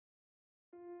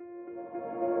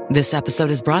This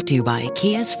episode is brought to you by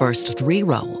Kia's first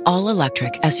three-row,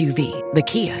 all-electric SUV, the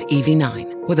Kia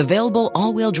EV9, with available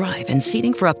all-wheel drive and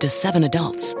seating for up to 7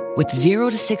 adults, with 0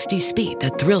 to 60 speed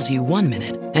that thrills you 1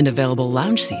 minute and available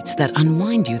lounge seats that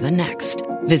unwind you the next.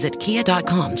 Visit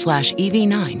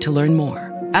kia.com/EV9 to learn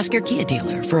more. Ask your Kia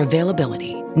dealer for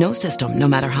availability. No system, no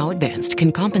matter how advanced,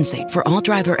 can compensate for all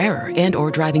driver error and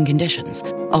or driving conditions.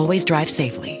 Always drive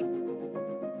safely.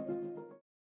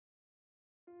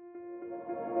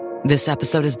 This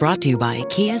episode is brought to you by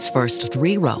Kia's first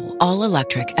three-row,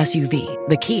 all-electric SUV,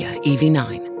 the Kia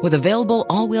EV9, with available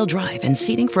all-wheel drive and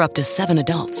seating for up to 7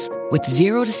 adults, with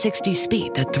 0 to 60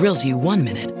 speed that thrills you 1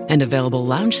 minute and available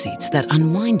lounge seats that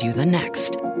unwind you the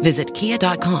next. Visit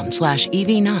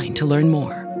kia.com/EV9 to learn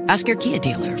more. Ask your Kia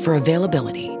dealer for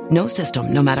availability. No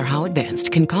system, no matter how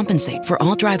advanced, can compensate for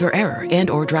all driver error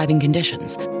and or driving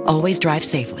conditions. Always drive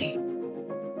safely.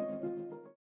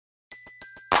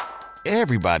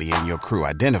 Everybody in your crew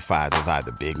identifies as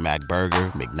either Big Mac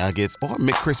Burger, McNuggets, or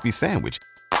McCrispy Sandwich.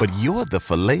 But you're the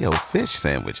Filet-O-Fish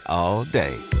Sandwich all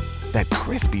day. That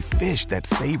crispy fish, that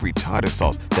savory tartar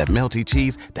sauce, that melty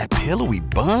cheese, that pillowy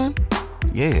bun.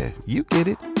 Yeah, you get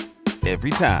it.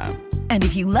 Every time. And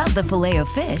if you love the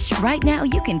Filet-O-Fish, right now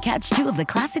you can catch 2 of the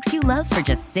classics you love for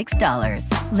just $6.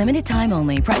 Limited time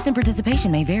only. Price and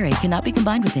participation may vary. Cannot be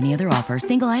combined with any other offer.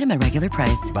 Single item at regular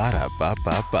price.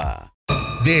 Ba-da-ba-ba-ba.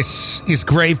 This is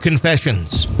Grave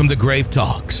Confessions from the Grave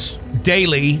Talks.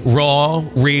 Daily, raw,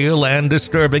 real, and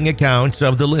disturbing accounts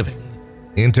of the living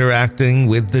interacting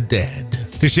with the dead.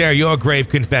 To share your grave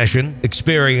confession,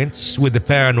 experience with the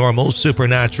paranormal,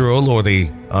 supernatural, or the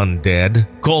undead,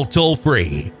 call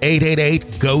toll-free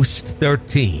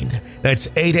 888-GHOST-13. That's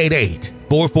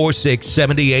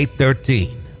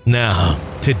 888-446-7813. Now,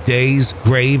 today's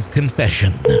grave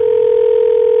confession.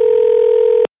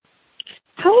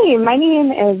 Hi, my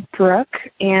name is Brooke,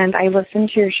 and I listen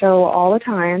to your show all the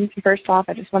time. First off,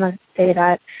 I just want to say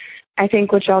that I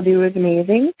think what y'all do is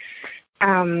amazing.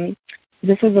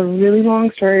 This is a really long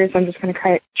story, so I'm just going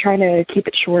to try to keep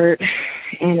it short,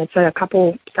 and it's a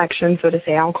couple sections, so to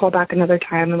say. I'll call back another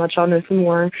time and let y'all know some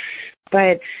more.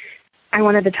 But I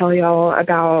wanted to tell y'all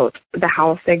about the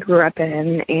house I grew up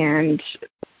in and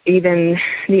even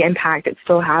the impact it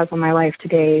still has on my life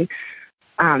today.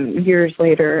 Years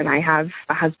later, and I have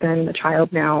a husband, a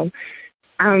child now.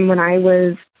 When I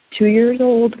was 2 years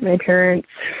old, my parents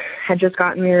had just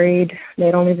gotten married.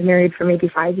 They'd only been married for maybe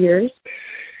 5 years,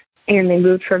 and they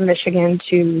moved from Michigan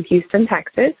to Houston,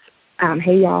 Texas.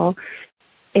 Hey, y'all.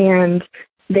 And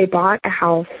they bought a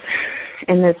house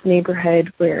in this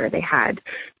neighborhood where they had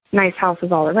nice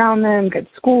houses all around them, good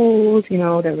schools. You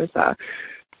know, there was a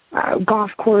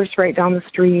golf course right down the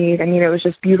street. I mean, it was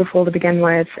just beautiful to begin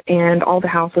with, and all the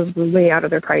houses were way out of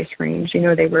their price range. You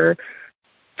know, they were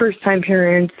first-time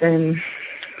parents and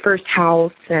first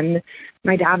house, and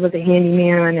my dad was a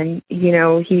handyman, and, you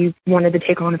know, he wanted to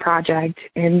take on a project,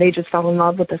 and they just fell in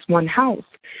love with this one house.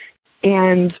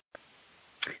 And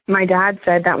my dad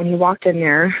said that when he walked in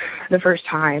there the first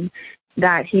time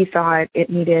that he thought it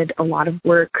needed a lot of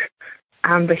work,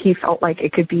 but he felt like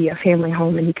it could be a family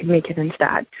home and he could make it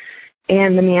instead.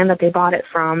 And the man that they bought it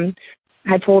from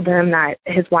had told them that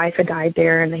his wife had died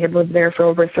there and they had lived there for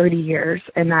over 30 years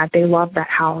and that they loved that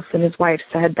house. And his wife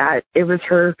said that it was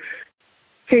her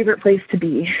favorite place to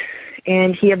be.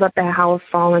 And he had let the house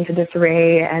fall into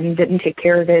disarray and didn't take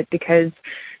care of it because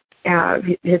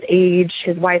his age,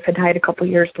 his wife had died a couple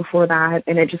years before that,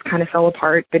 and it just kind of fell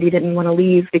apart. But he didn't want to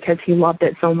leave because he loved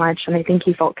it so much, and I think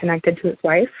he felt connected to his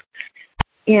wife.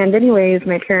 And anyways,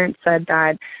 my parents said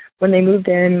that when they moved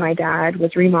in, my dad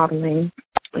was remodeling,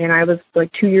 and I was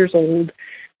like 2 years old,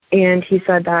 and he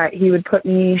said that he would put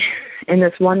me in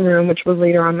this one room, which was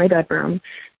later on my bedroom,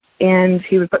 and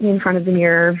he would put me in front of the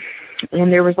mirror,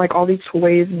 and there was like all these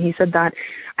toys, and he said that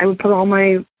I would put all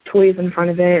my toys in front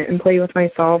of it and play with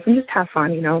myself and just have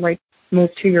fun, you know, like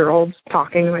most 2-year-olds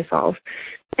talking to myself.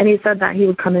 And he said that he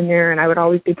would come in there and I would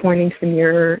always be pointing to the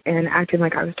mirror and acting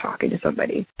like I was talking to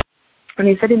somebody. And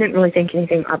he said he didn't really think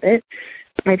anything of it.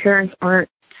 My parents aren't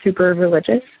super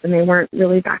religious, and they weren't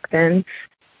really back then.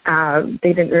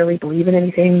 They didn't really believe in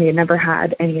anything. They never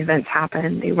had any events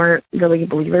happen. They weren't really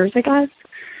believers, I guess.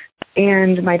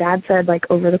 And my dad said, like,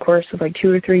 over the course of like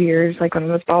 2 or 3 years, like when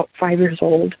I was about 5 years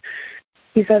old,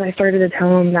 he said I started to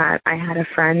tell him that I had a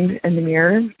friend in the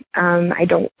mirror. I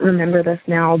don't remember this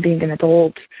now being an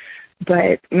adult,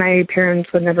 but my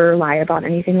parents would never lie about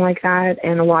anything like that.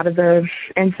 And a lot of the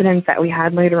incidents that we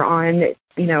had later on,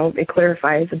 you know, it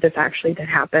clarifies that this actually did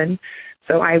happen.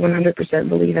 So I 100%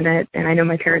 believe in it. And I know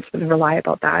my parents would never lie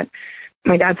about that.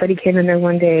 My dad said he came in there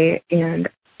one day and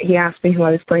he asked me who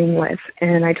I was playing with,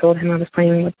 and I told him I was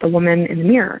playing with the woman in the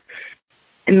mirror.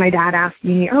 And my dad asked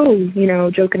me,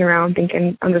 joking around,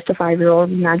 thinking I'm just a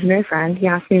 5-year-old imaginary friend. He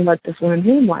asked me what this woman's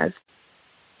name was.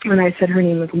 And I said her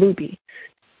name was Luby.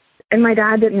 And my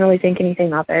dad didn't really think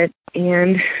anything of it.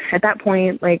 And at that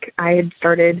point, I had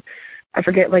started, I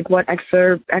forget, what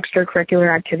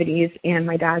extracurricular activities. And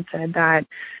my dad said that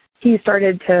he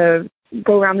started to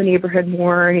go around the neighborhood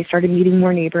more, and he started meeting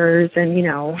more neighbors. And,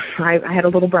 I had a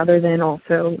little brother then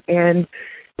also. And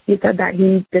he said that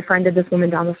he befriended this woman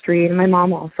down the street, and my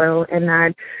mom also, and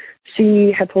that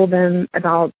she had told them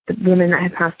about the woman that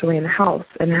had passed away in the house,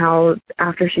 and how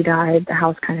after she died, the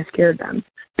house kind of scared them.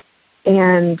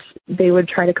 And they would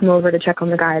try to come over to check on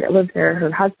the guy that lived there,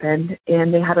 her husband,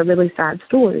 and they had a really sad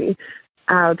story.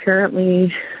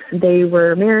 Apparently, they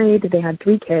were married, they had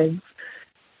 3 kids,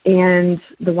 and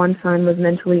the one son was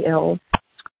mentally ill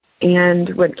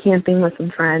and went camping with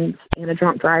some friends, and a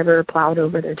drunk driver plowed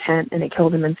over their tent, and it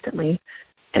killed him instantly.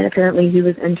 And apparently he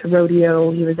was into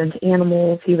rodeo, he was into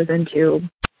animals, he was into,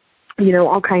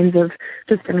 all kinds of,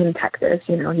 Texas,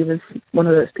 he was one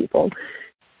of those people.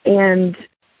 And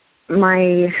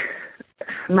my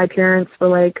parents were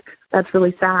like, that's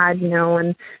really sad,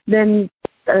 and then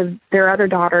their other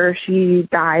daughter, she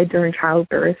died during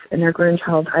childbirth, and their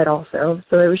grandchild died also.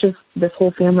 So it was just, this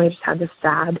whole family just had this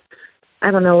sad, I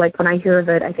don't know, when I hear of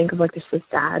it, I think of just this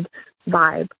sad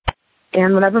vibe.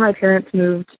 And whenever my parents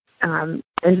moved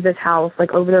into this house,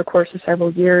 over the course of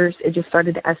several years, it just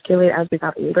started to escalate as we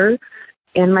got older.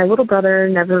 And my little brother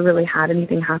never really had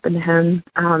anything happen to him.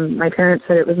 My parents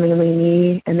said it was mainly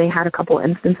me, and they had a couple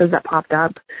instances that popped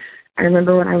up. I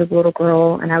remember when I was a little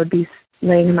girl, and I would be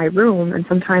laying in my room, and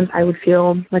sometimes I would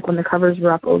feel when the covers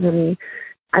were up over me,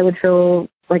 I would feel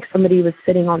like somebody was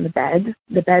sitting on the bed.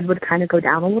 The bed would kind of go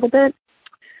down a little bit.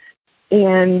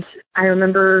 And I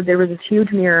remember there was this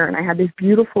huge mirror, and I had these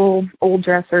beautiful old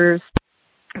dressers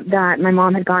that my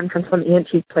mom had gotten from some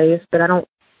antique place, but I don't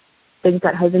think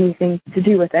that has anything to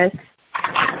do with it.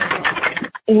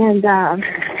 And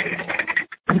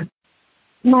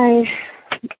my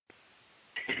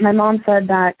mom said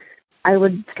that I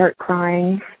would start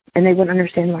crying, and they wouldn't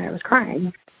understand why I was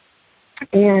crying.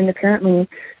 And apparently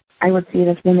I would see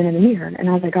this woman in the mirror. And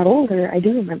as I got older, I do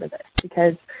remember this,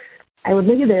 because I would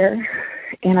lay there,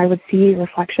 and I would see a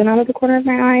reflection out of the corner of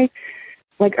my eye,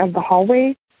 of the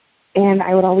hallway, and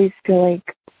I would always feel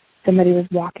like somebody was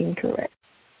walking through it.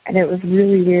 And it was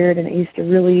really weird, and it used to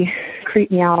really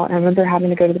creep me out. And I remember having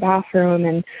to go to the bathroom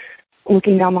and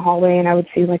looking down the hallway, and I would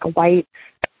see a white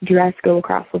dress go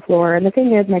across the floor. And the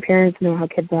thing is, my parents know how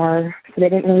kids are, so they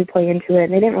didn't really play into it,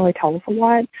 and they didn't really tell us a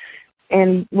lot.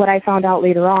 And what I found out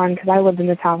later on, because I lived in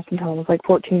this house until I was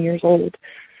 14 years old,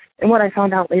 and what I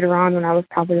found out later on when I was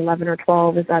probably 11 or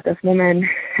 12 is that this woman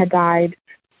had died,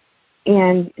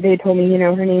 and they told me,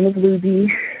 her name is Luby,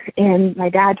 and my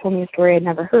dad told me a story I'd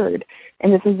never heard,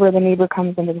 and this is where the neighbor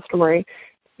comes into the story.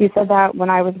 He said that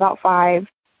when I was about 5,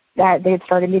 that they had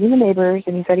started meeting the neighbors,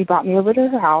 and he said he brought me over to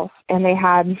her house, and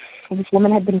this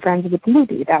woman had been friends with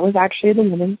Luby. That was actually the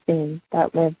woman's name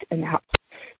that lived in the house.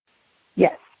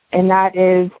 Yes, and that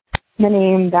is the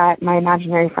name that my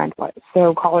imaginary friend was.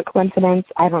 So call it coincidence,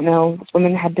 I don't know. This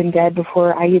woman had been dead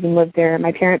before I even lived there.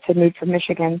 My parents had moved from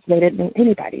Michigan, so they didn't know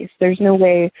anybody. So there's no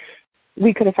way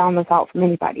we could have found this out from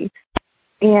anybody.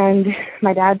 And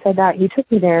my dad said that he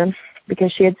took me there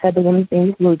because she had said the woman's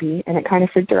name was Luby, and it kind of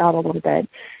freaked her out a little bit.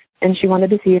 And she wanted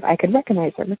to see if I could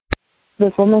recognize her.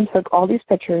 This woman took all these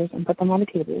pictures and put them on the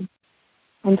table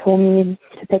and told me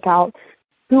to pick out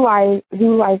who I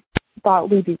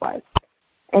thought Luby was.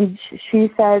 And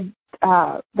she said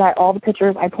that all the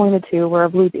pictures I pointed to were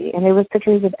of Luby. And there was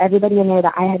pictures of everybody in there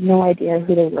that I had no idea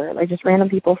who they were, just random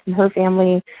people from her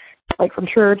family, from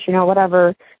church,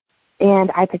 whatever.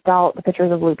 And I picked out the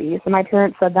pictures of Luby. So my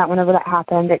parents said that whenever that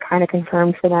happened, it kind of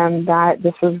confirmed for them that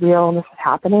this was real and this was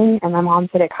happening. And my mom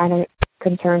said it kind of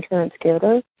concerned her and scared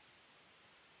her.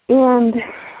 And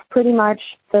pretty much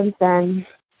since then,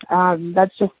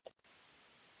 that's just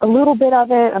a little bit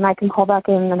of it, and I can call back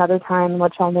in another time and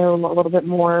let y'all know a little bit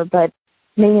more. But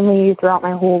mainly throughout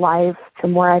my whole life,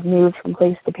 from where I've moved from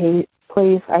place to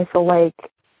place, I feel like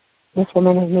this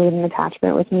woman has made an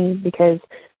attachment with me, because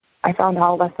I found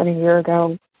out less than a year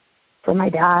ago from my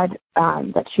dad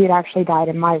that she had actually died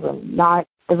in my room, not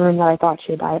the room that I thought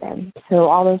she had died in. So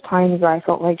all those times where I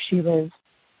felt like she was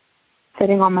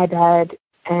sitting on my bed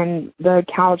and the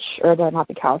couch, not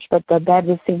the couch, but the bed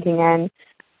was sinking in,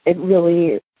 it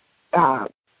really,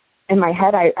 in my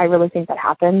head, I really think that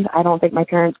happened. I don't think my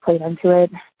parents played into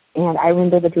it. And I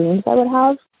remember the dreams I would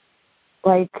have.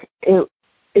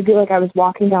 it'd be like I was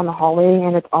walking down the hallway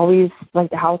and it's always like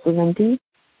the house was empty,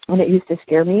 and it used to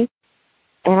scare me.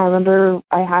 And I remember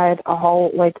I had a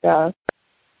hall, like the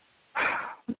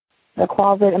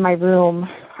closet in my room,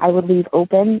 I would leave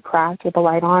open, cracked with the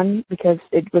light on, because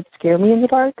it would scare me in the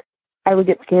dark. I would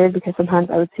get scared because sometimes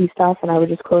I would see stuff and I would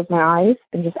just close my eyes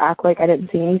and just act like I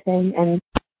didn't see anything, and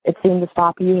it seemed to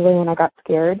stop usually when I got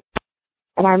scared.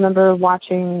 And I remember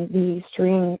watching the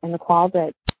string in the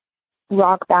closet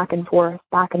rock back and forth,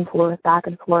 back and forth, back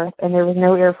and forth, and there was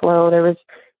no airflow. There was,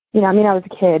 I was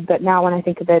a kid, but now when I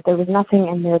think of it, there was nothing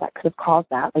in there that could have caused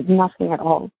that, like nothing at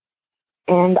all.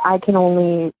 And I can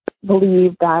only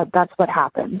believe that that's what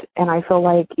happened. And I feel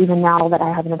like even now that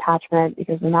I have an attachment,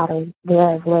 because no matter where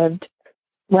I've lived,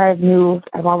 where I've moved,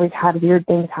 I've always had weird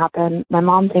things happen. My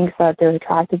mom thinks that they're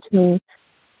attracted to me.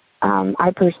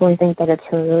 I personally think that it's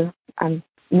her. I'm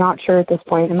not sure at this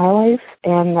point in my life,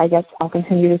 and I guess I'll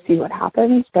continue to see what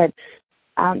happens. But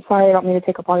sorry, I don't mean to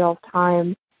take up all y'all's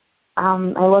time.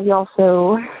 I love y'all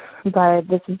so, but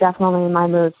this is definitely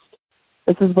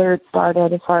this is where it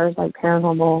started as far as like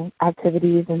paranormal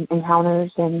activities and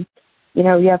encounters. And,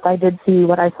 yes, I did see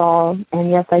what I saw,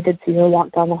 and yes, I did see her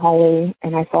walk down the hallway,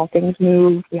 and I saw things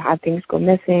move. We had things go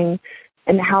missing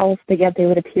in the house, but yet they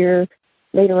would appear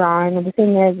later on. And the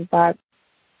thing is that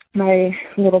my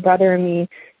little brother and me,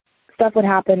 stuff would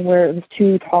happen where it was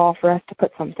too tall for us to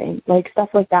put something, like stuff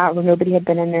like that, where nobody had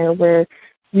been in there, where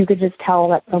you could just tell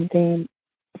that something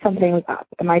was up.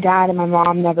 And my dad and my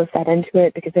mom never fed into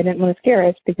it because they didn't want to scare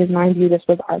us, because mind you, this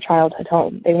was our childhood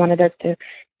home. They wanted us to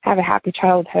have a happy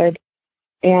childhood,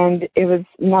 and it was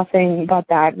nothing but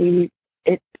that.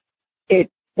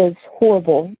 It was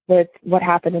horrible with what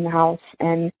happened in the house,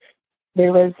 and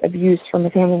there was abuse from a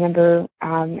family member,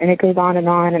 and it goes on, and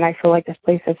I feel like this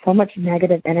place has so much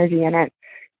negative energy in it.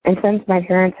 And since my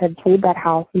parents had sold that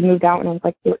house, we moved out when I was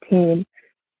like 14,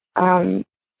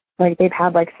 like they've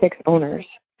had like 6 owners.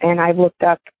 And I've looked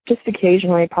up just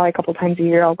occasionally, probably a couple times a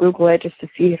year, I'll Google it just to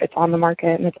see if it's on the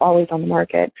market, and it's always on the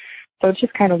market. So it's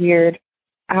just kind of weird.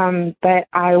 But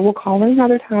I will call in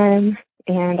another time,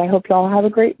 and I hope y'all have a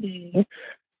great day.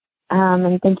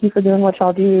 And thank you for doing what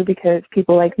y'all do, because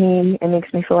people like me, it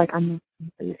makes me feel like I'm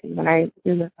crazy when I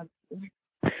do this.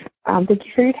 Thank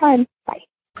you for your time. Bye.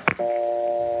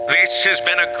 This has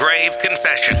been a grave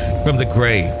confession from the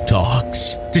Grave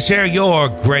Talks. To share your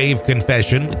grave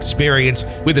confession experience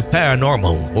with the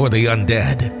paranormal or the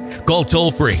undead, call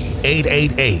toll-free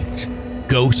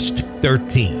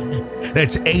 888-GHOST-13.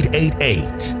 That's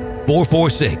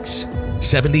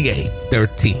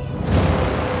 888-446-7813.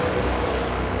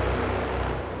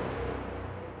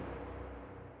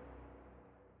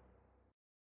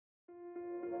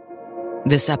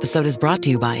 This episode is brought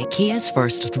to you by Kia's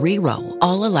first 3-row,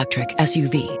 all-electric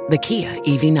SUV, the Kia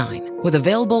EV9, with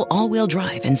available all-wheel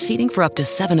drive and seating for up to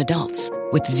 7 adults,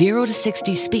 with 0 to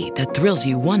 60 speed that thrills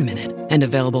you 1 minute, and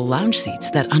available lounge seats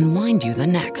that unwind you the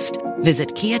next.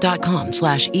 Visit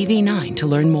kia.com/EV9 to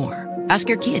learn more. Ask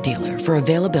your Kia dealer for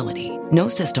availability. No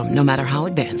system, no matter how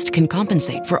advanced, can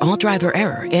compensate for all driver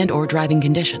error and or driving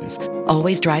conditions.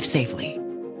 Always drive safely.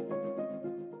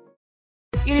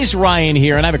 It is Ryan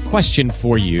here, and I have a question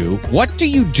for you. What do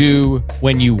you do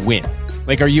when you win?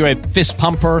 Like, are you a fist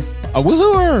pumper, a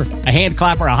woohooer, a hand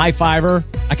clapper, a high fiver?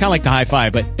 I kind of like the high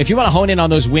five, but if you want to hone in on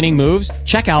those winning moves,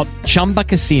 check out Chumba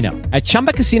Casino. At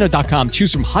ChumbaCasino.com,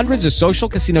 choose from hundreds of social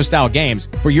casino-style games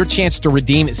for your chance to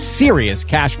redeem serious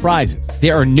cash prizes.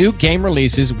 There are new game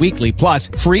releases weekly, plus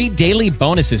free daily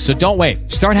bonuses. So don't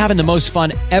wait. Start having the most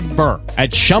fun ever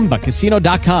at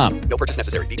ChumbaCasino.com. No purchase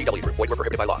necessary. VGW. Void where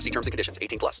prohibited by law. See terms and conditions.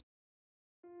 18+.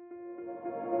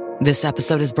 This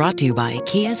episode is brought to you by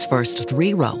Kia's first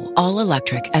 3-row,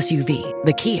 all-electric SUV,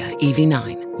 the Kia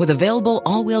EV9, with available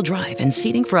all-wheel drive and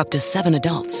seating for up to 7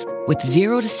 adults, with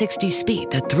 0 to 60 speed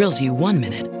that thrills you 1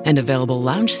 minute, and available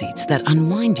lounge seats that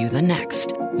unwind you the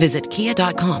next. Visit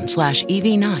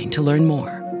kia.com/EV9 to learn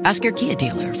more. Ask your Kia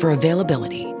dealer for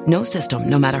availability. No system,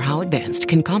 no matter how advanced,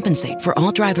 can compensate for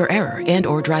all driver error and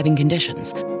or driving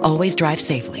conditions. Always drive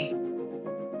safely.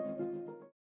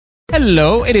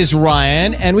 Hello, it is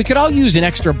Ryan, and we could all use an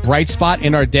extra bright spot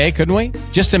in our day, couldn't we?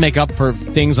 Just to make up for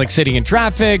things like sitting in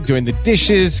traffic, doing the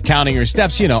dishes, counting your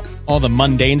steps, all the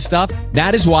mundane stuff.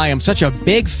 That is why I'm such a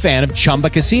big fan of Chumba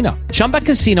Casino. Chumba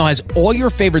Casino has all your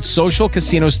favorite social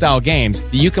casino-style games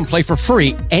that you can play for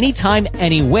free anytime,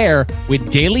 anywhere with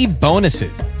daily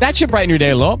bonuses. That should brighten your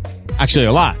day a little. Actually,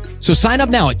 a lot. So sign up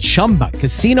now at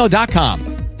ChumbaCasino.com.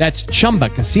 That's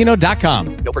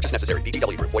ChumbaCasino.com. No purchase necessary.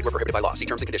 VGW Group. Void where prohibited by law. See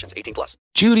terms and conditions. 18+.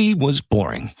 Judy was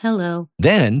boring. Hello.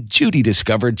 Then Judy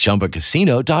discovered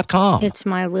ChumbaCasino.com. It's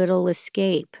my little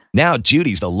escape. Now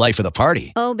Judy's the life of the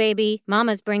party. Oh, baby,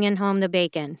 mama's bringing home the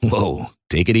bacon. Whoa,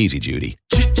 take it easy, Judy.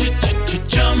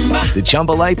 The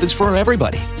Chumba life is for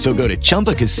everybody. So go to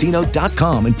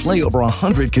ChumbaCasino.com and play over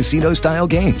 100 casino-style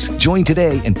games. Join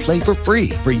today and play for free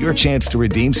for your chance to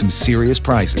redeem some serious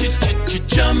prizes.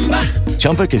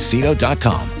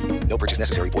 ChumbaCasino.com. No purchase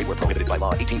necessary. Void where prohibited by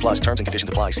law. 18+. Terms and conditions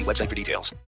apply. See website for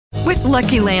details. With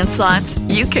Lucky Land Slots,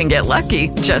 you can get lucky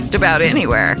just about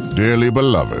anywhere. Dearly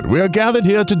beloved, we are gathered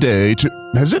here today to...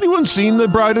 Has anyone seen the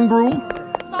bride and groom?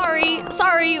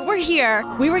 Sorry, we're here.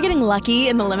 We were getting lucky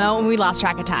in the limo and we lost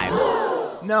track of time.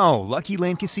 No, Lucky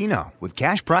Land Casino, with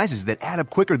cash prizes that add up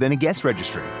quicker than a guest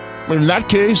registry. In that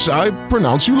case, I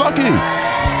pronounce you lucky.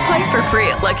 Play for free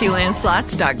at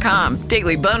LuckyLandSlots.com.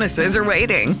 Daily bonuses are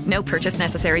waiting. No purchase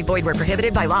necessary. Void where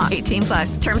prohibited by law.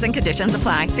 18+. Terms and conditions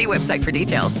apply. See website for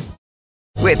details.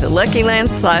 With Lucky Land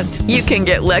Slots, you can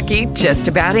get lucky just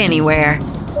about anywhere.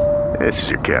 This is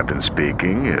your captain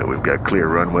speaking. We've got clear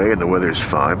runway and the weather's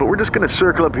fine, but we're just going to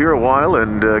circle up here a while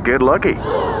and get lucky.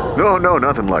 No,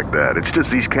 nothing like that. It's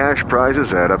just these cash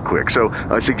prizes add up quick. So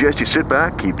I suggest you sit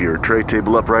back, keep your tray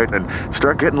table upright, and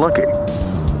start getting lucky.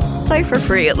 Play for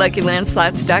free at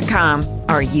LuckyLandSlots.com.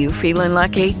 Are you feeling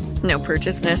lucky? No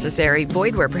purchase necessary.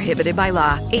 Void where prohibited by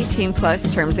law.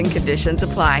 18+ terms and conditions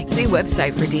apply. See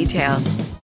website for details.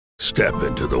 Step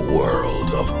into the world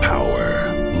of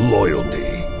power, loyalty,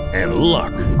 and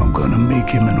luck. I'm gonna make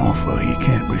him an offer he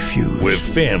can't refuse. With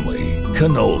family,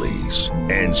 cannolis,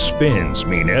 and spins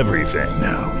mean everything.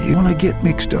 Now, you wanna get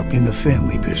mixed up in the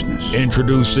family business.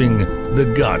 Introducing The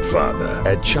Godfather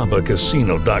at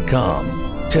ChumbaCasino.com.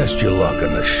 Test your luck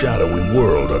in the shadowy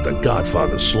world of The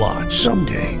Godfather slot.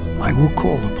 Someday, I will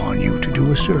call upon you to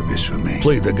do a service for me.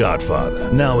 Play The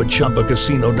Godfather, now at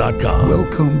ChumbaCasino.com.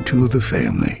 Welcome to the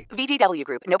family. VGW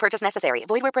Group. No purchase necessary.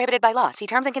 Void where prohibited by law. See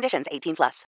terms and conditions.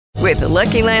 18+. With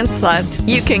Lucky Land Slots,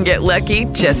 you can get lucky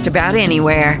just about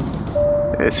anywhere.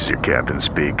 This is your captain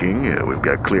speaking. We've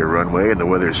got clear runway and the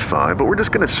weather's fine, but we're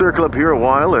just going to circle up here a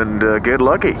while and get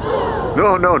lucky.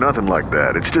 No, nothing like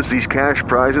that. It's just these cash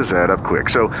prizes add up quick.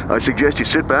 So I suggest you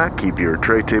sit back, keep your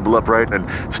tray table upright, and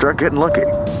start getting lucky.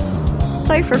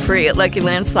 Play for free at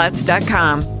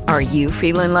LuckyLandSlots.com. Are you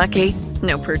feeling lucky?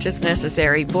 No purchase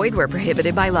necessary. Void where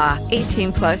prohibited by law.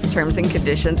 18+ terms and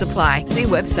conditions apply. See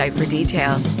website for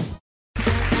details.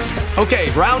 Okay,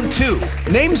 round two.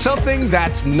 Name something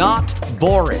that's not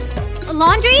boring. A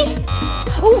laundry?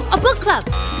 Ooh, a book club.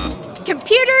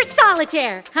 Computer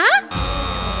solitaire, huh?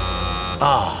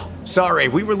 Ah, sorry,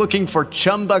 we were looking for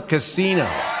Chumba Casino.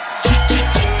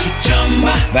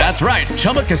 That's right,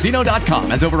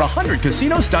 ChumbaCasino.com has over 100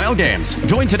 casino-style games.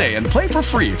 Join today and play for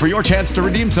free for your chance to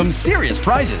redeem some serious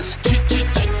prizes.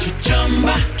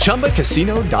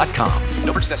 ChumbaCasino.com.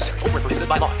 No purchase necessary. Void where prohibited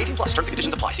by law. 18+. Terms and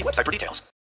conditions apply. See website for details.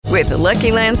 With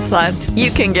Lucky Land Slots, you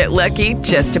can get lucky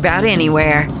just about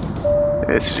anywhere.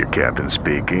 This is your captain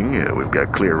speaking. We've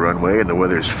got clear runway and the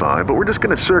weather's fine, but we're just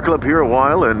going to circle up here a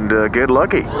while and get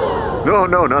lucky. No,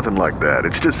 nothing like that.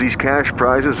 It's just these cash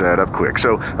prizes add up quick.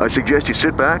 So I suggest you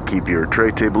sit back, keep your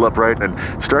tray table upright, and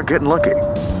start getting lucky.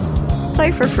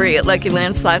 Play for free at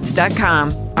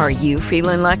LuckyLandSlots.com. Are you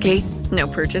feeling lucky? No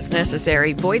purchase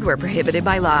necessary. Void where prohibited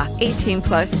by law.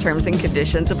 18+ terms and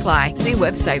conditions apply. See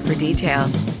website for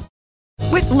details.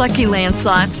 With Lucky Land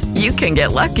Slots, you can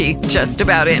get lucky just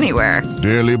about anywhere.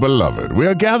 Dearly beloved, we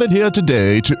are gathered here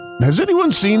today to... Has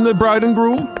anyone seen the bride and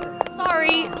groom?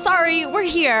 Sorry, we're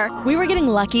here. We were getting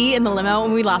lucky in the limo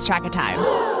and we lost track of time.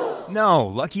 No,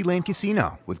 Lucky Land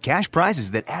Casino, with cash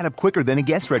prizes that add up quicker than a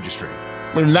guest registry.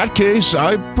 In that case,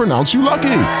 I pronounce you lucky.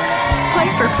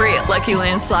 Play for free at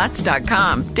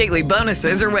LuckyLandSlots.com. Daily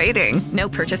bonuses are waiting. No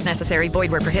purchase necessary.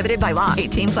 Void where prohibited by law.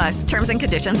 18+. Terms and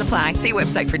conditions apply. See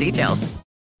website for details.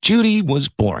 Judy was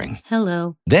boring.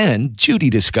 Hello. Then Judy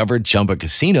discovered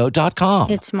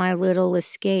ChumbaCasino.com. It's my little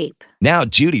escape. Now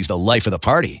Judy's the life of the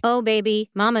party. Oh,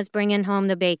 baby, mama's bringing home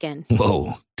the bacon.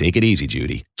 Whoa, take it easy,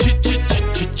 Judy.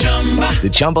 The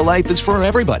Chumba life is for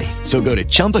everybody. So go to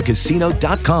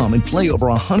ChumbaCasino.com and play over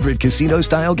 100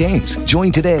 casino-style games.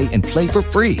 Join today and play for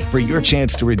free for your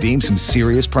chance to redeem some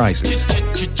serious prizes.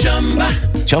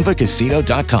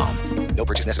 ChumbaCasino.com. No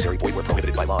purchase necessary. Void where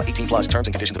prohibited by law. 18+ terms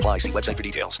and conditions apply. See website for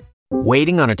details.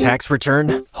 Waiting on a tax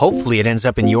return? Hopefully it ends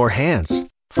up in your hands.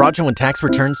 Fraudulent tax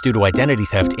returns due to identity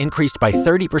theft increased by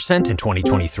 30% in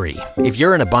 2023. If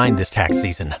you're in a bind this tax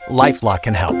season, LifeLock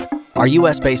can help. Our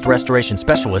U.S.-based restoration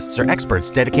specialists are experts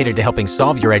dedicated to helping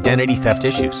solve your identity theft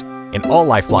issues. And all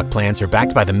LifeLock plans are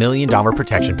backed by the $1 Million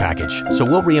Protection Package. So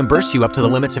we'll reimburse you up to the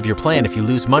limits of your plan if you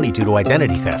lose money due to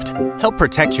identity theft. Help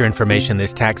protect your information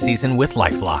this tax season with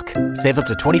LifeLock. Save up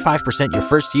to 25% your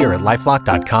first year at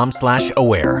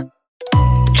LifeLock.com/aware.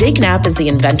 Jake Knapp is the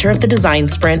inventor of the design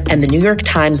sprint and the New York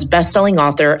Times bestselling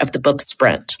author of the book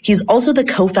Sprint. He's also the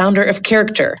co-founder of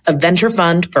Character, a venture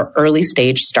fund for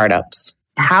early-stage startups.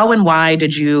 How and why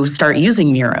did you start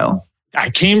using Miro? I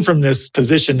came from this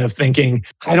position of thinking,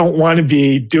 I don't want to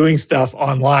be doing stuff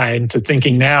online, to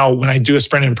thinking now when I do a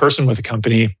sprint in person with a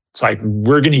company, it's like,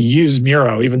 we're going to use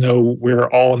Miro, even though we're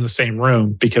all in the same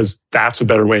room, because that's a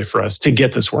better way for us to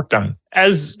get this work done.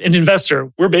 As an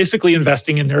investor, we're basically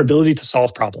investing in their ability to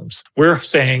solve problems. We're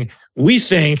saying, we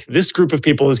think this group of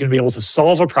people is going to be able to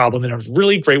solve a problem in a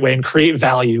really great way and create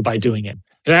value by doing it.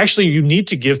 And actually, you need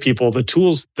to give people the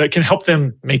tools that can help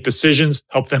them make decisions,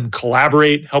 help them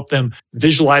collaborate, help them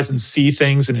visualize and see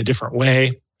things in a different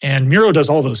way. And Miro does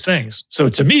all those things. So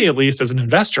to me, at least as an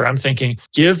investor, I'm thinking,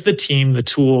 give the team the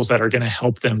tools that are going to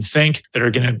help them think, that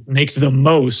are going to make the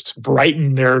most,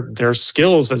 brighten their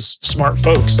skills as smart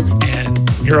folks. And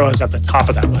Miro is at the top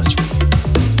of that list.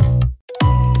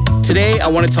 Today, I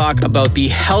want to talk about the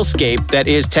hellscape that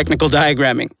is technical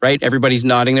diagramming, right? Everybody's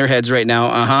nodding their heads right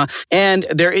now, And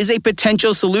there is a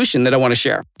potential solution that I want to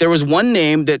share. There was one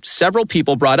name that several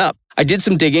people brought up. I did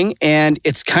some digging, and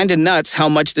it's kind of nuts how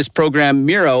much this program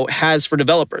Miro has for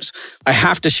developers. I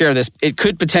have to share this. It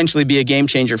could potentially be a game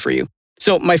changer for you.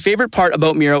 So my favorite part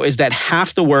about Miro is that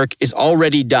half the work is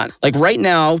already done. Like right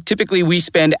now, typically we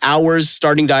spend hours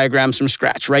starting diagrams from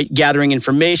scratch, right? Gathering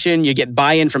information, you get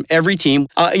buy-in from every team.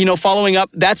 Following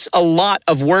up, that's a lot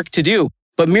of work to do.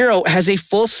 But Miro has a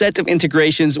full set of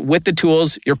integrations with the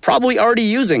tools you're probably already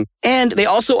using. And they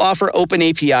also offer open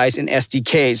APIs and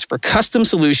SDKs for custom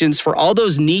solutions for all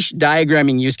those niche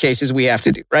diagramming use cases we have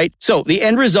to do, right? So the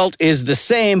end result is the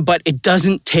same, but it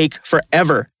doesn't take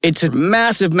forever. It's a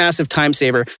massive, massive time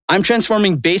saver. I'm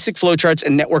transforming basic flowcharts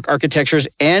and network architectures,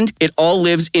 and it all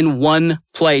lives in one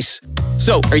place.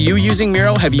 So are you using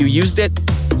Miro? Have you used it?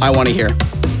 I want to hear.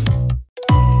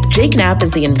 Jake Knapp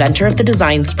is the inventor of the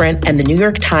design sprint and the New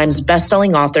York Times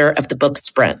bestselling author of the book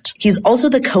Sprint. He's also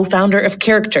the co-founder of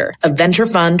Character, a venture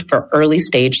fund for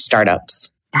early-stage startups.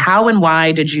 How and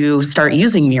why did you start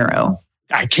using Miro?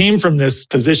 I came from this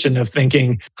position of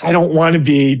thinking, I don't want to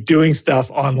be doing stuff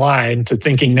online, to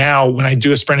thinking now when I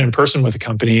do a sprint in person with a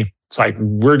company, it's like,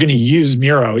 we're going to use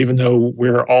Miro, even though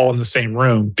we're all in the same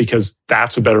room, because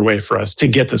that's a better way for us to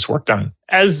get this work done.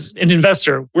 As an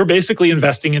investor, we're basically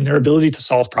investing in their ability to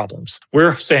solve problems.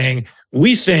 We're saying,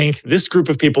 we think this group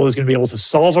of people is going to be able to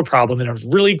solve a problem in a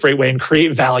really great way and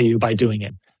create value by doing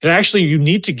it. And actually, you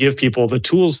need to give people the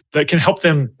tools that can help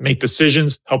them make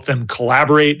decisions, help them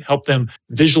collaborate, help them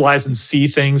visualize and see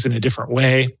things in a different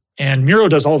way. And Miro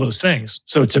does all those things.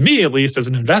 So to me, at least as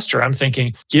an investor, I'm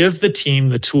thinking, give the team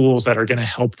the tools that are going to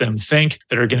help them think,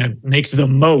 that are going to make the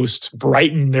most,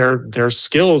 brighten their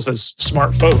skills as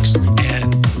smart folks.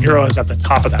 And Miro is at the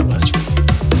top of that list.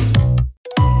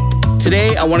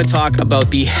 Today, I want to talk about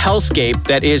the hellscape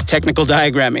that is technical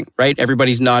diagramming, right?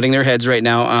 Everybody's nodding their heads right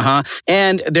now,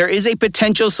 And there is a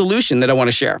potential solution that I want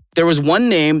to share. There was one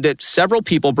name that several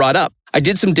people brought up. I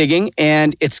did some digging,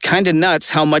 and it's kind of nuts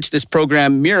how much this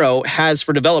program Miro has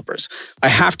for developers. I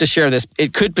have to share this.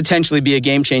 It could potentially be a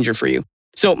game changer for you.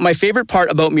 So my favorite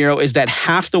part about Miro is that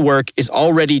half the work is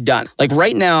already done. Like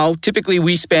right now, typically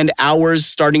we spend hours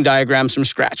starting diagrams from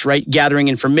scratch, right? Gathering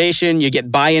information, you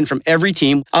get buy-in from every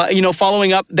team.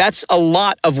 Following up, that's a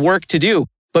lot of work to do.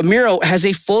 But Miro has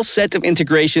a full set of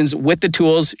integrations with the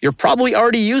tools you're probably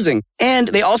already using. And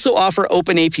they also offer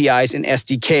open APIs and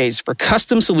SDKs for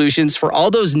custom solutions for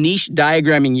all those niche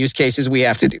diagramming use cases we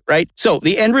have to do, right? So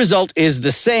the end result is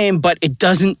the same, but it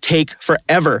doesn't take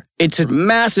forever. It's a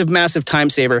massive, massive time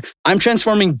saver. I'm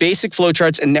transforming basic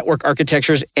flowcharts and network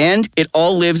architectures, and it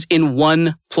all lives in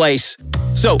one place.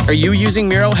 So are you using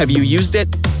Miro? Have you used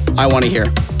it? I want to hear.